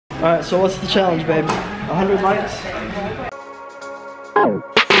Alright, so what's the challenge, babe? 100 likes?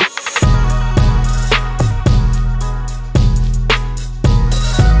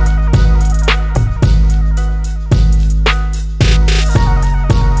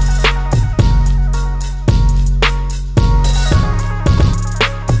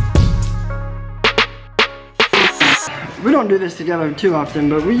 We don't do this together too often,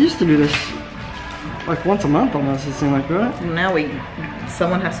 but we used to do this like once a month almost, it seemed like, right? Now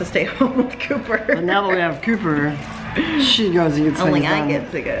someone has to stay home with Cooper. But now that we have Cooper, she goes and gets things Only done. I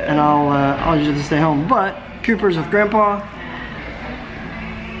get to go. And I'll usually stay home. But Cooper's with Grandpa.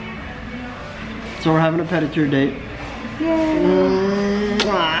 So we're having a pedicure date. Yay.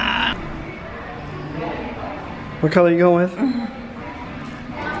 What color are you going with?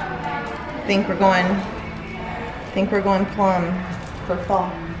 Think we're going plum for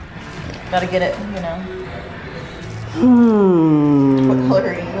fall. Gotta get it, you know. What color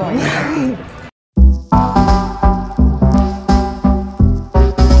are you going with?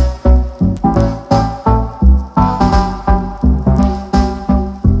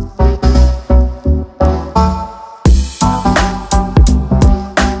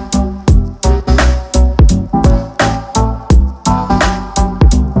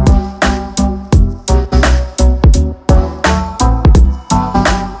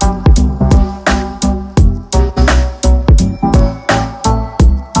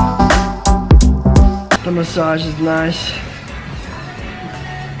 The massage is nice.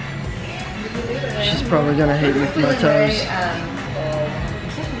 She's probably gonna hate me for my toes.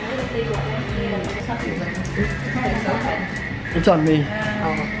 It's on me,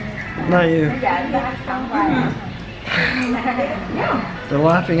 not you. They're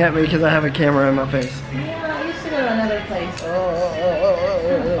laughing at me because I have a camera in my face. Yeah, I used to go to another place.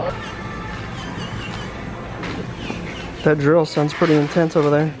 That drill sounds pretty intense over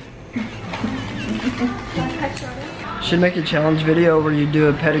there. Should make a challenge video where you do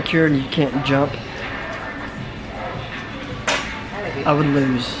a pedicure and you can't jump. I would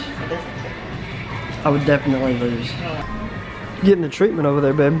lose. I would definitely lose. Getting the treatment over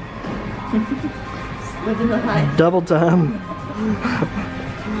there, babe. Living the life. Double time.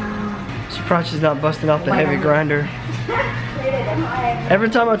 Surprised she's not busting out the heavy grinder. Every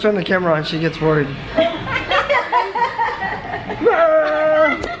time I turn the camera on, she gets worried.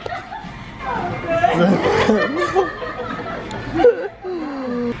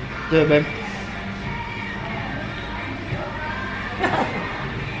 Do it, babe.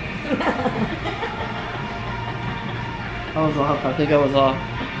 I was off. I think I was off.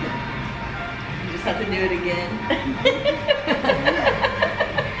 You just have to do it again.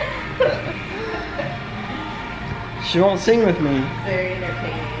 She won't sing with me. Very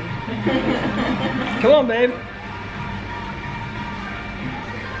entertaining. Come on, babe.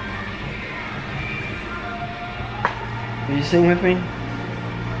 Will you sing with me?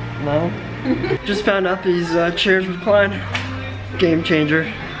 No? Just found out these chairs recline. Game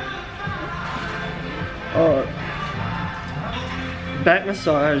changer. Back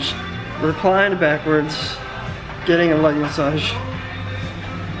massage. Recline backwards. Getting a leg massage.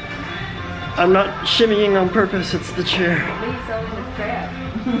 I'm not shimmying on purpose, it's the chair.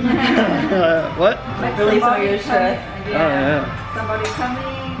 What? Release all your stress. Oh yeah. Somebody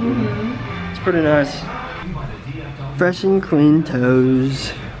coming. It's pretty nice. Fresh and clean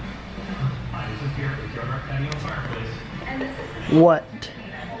toes. What?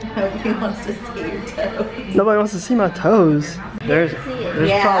 Nobody wants to see your toes. Nobody wants to see my toes. There's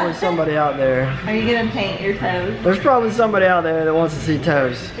Yeah. probably somebody out there. Are you gonna paint your toes? There's probably somebody out there that wants to see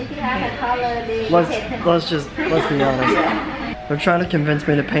toes. If you have a color, Let's be honest. They're trying to convince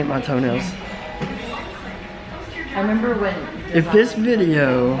me to paint my toenails. I remember when If this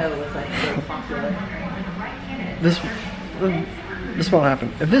video, toe was like so popular. this won't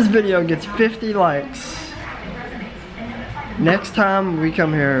happen. If this video gets 50 likes, next time we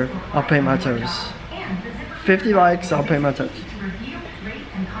come here, I'll paint my toes. 50 likes, I'll paint my toes.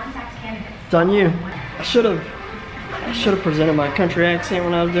 It's on you. I should have presented my country accent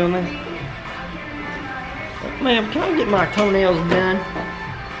when I was doing this. Ma'am, can I get my toenails done?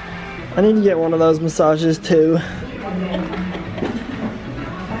 I need to get one of those massages too.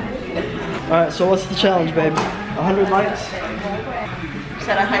 Alright, so what's the challenge, babe? 100 likes? You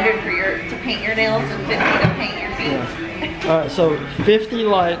said 100 to paint your nails and 50 to paint your feet. Yeah. Alright, so 50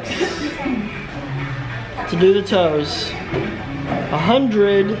 likes to do the toes.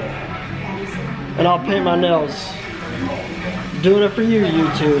 100 and I'll paint my nails. Doing it for you,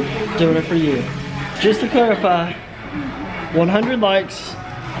 YouTube. Doing it for you. Just to clarify, 100 likes,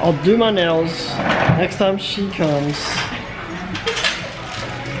 I'll do my nails next time she comes.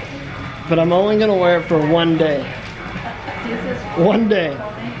 but I'm only gonna wear it for one day. One day.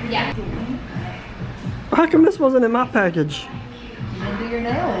 Yeah. How come this wasn't in my package? You didn't do your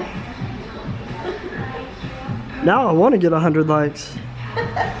nails. Now I want to get 100 likes.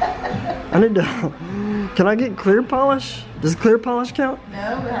 I need to. Can I get clear polish? Does clear polish count? No,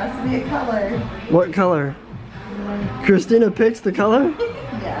 it has to be a color. What color? Christina picks the color?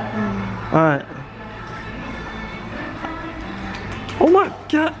 Yeah. Alright. Oh my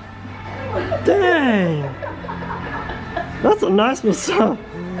god. Dang. That's a nice massage.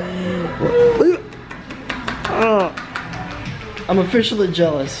 I'm officially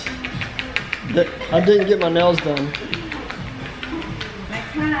jealous that I didn't get my nails done.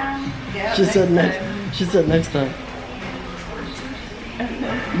 Next time. Yeah, She said next time.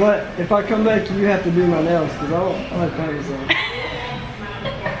 But if I come back, you have to do my nails because I like practice them.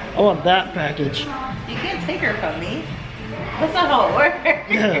 I want that package. You can't take her from me. That's not how it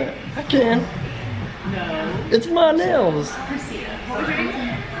works. Yeah, I can. No. It's my nails. Christina. What was your name?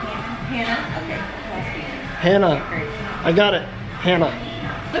 Hannah? Okay. Hannah. I got it. Hannah.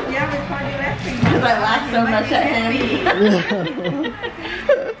 Yeah, we called you after you. Because I laughed so much at him.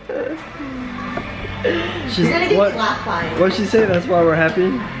 She's, You're gonna get me laugh line. what'd she say? That's why we're happy?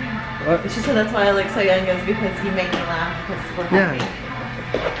 What? She said that's why I look so young is because you make me laugh because we're happy.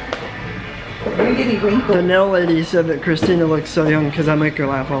 Yeah. You're gonna give me wrinkles. The nail lady said that Christina looks so young because I make her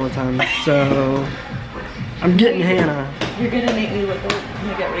laugh all the time. So I'm getting Hannah. You're gonna make me look old. I'm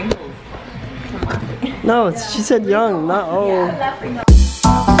gonna get wrinkles. I'm laughing. No, she said young, not old. Yeah, laughing.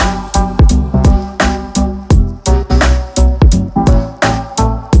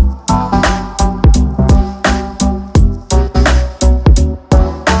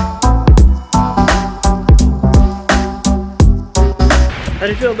 How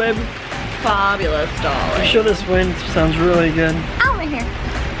do you feel, baby? Fabulous, You darling. sure this wind sounds really good? Over here.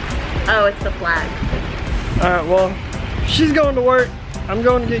 Oh, it's the flag. Alright, well, she's going to work. I'm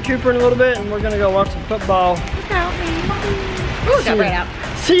going to get Cooper in a little bit and we're gonna go watch some football. Look out, me. Ooh, got right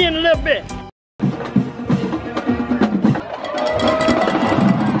out. See you in a little bit.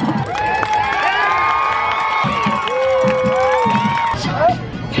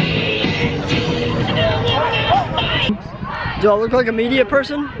 Do I look like a media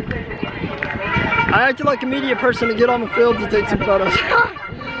person? I acted like a media person to get on the field to take some photos.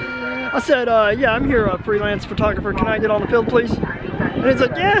 I said, yeah, I'm here, a freelance photographer. Can I get on the field, please? And he's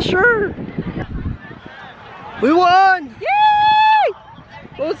like, yeah, sure. We won! Yay!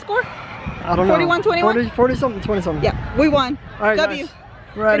 What was the score? I don't know. 41-21? 40 something, 20 something. Yeah, we won. All right, W. guys.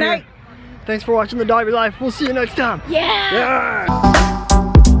 We're out Good here. night. Thanks for watching The Derby Life. We'll see you next time. Yeah. Yeah.